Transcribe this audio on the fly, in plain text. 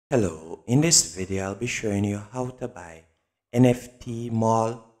Hello, in this video I'll be showing you how to buy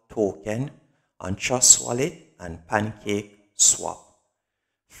NFTMALL token on Trust Wallet and Pancake Swap.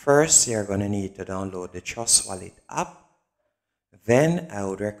 First, you're going to need to download the Trust Wallet app. Then I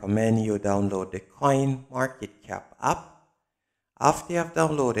would recommend you download the Coin Market Cap app. After you have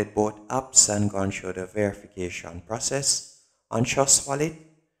downloaded both apps and gone through the verification process on Trust Wallet,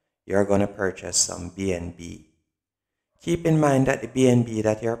 you're going to purchase some BNB. Keep in mind that the BNB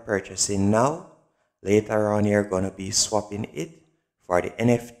that you're purchasing now, later on you're going to be swapping it for the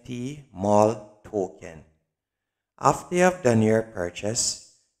NFTMALL token. After you have done your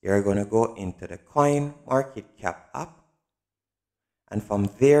purchase, you're going to go into the Coin Market Cap app, and from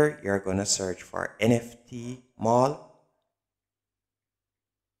there you're going to search for NFTMALL.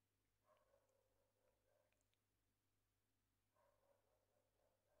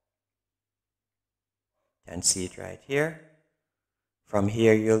 You can see it right here. From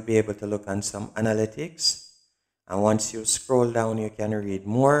here you'll be able to look on some analytics, and once you scroll down you can read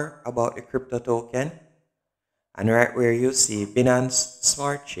more about the crypto token, and right where you see Binance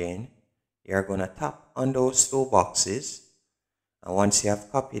Smart Chain, you're going to tap on those two boxes, and once you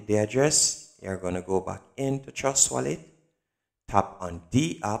have copied the address you're going to go back into Trust Wallet, tap on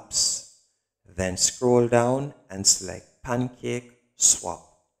D apps, then scroll down and select Pancake Swap.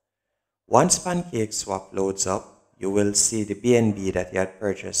 Once Pancake Swap loads up, you will see the BNB that you had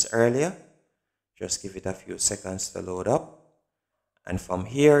purchased earlier. Just give it a few seconds to load up. And from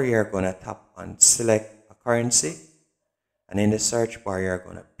here, you're going to tap on select a currency. And in the search bar, you're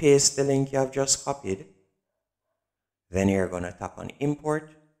going to paste the link you have just copied. Then you're going to tap on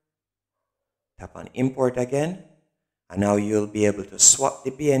import. Tap on import again. And now you'll be able to swap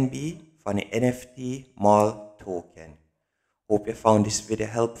the BNB for the NFTMALL token. Hope you found this video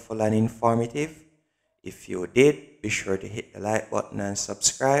helpful and informative. If you did, be sure to hit the like button and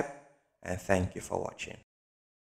subscribe. And thank you for watching.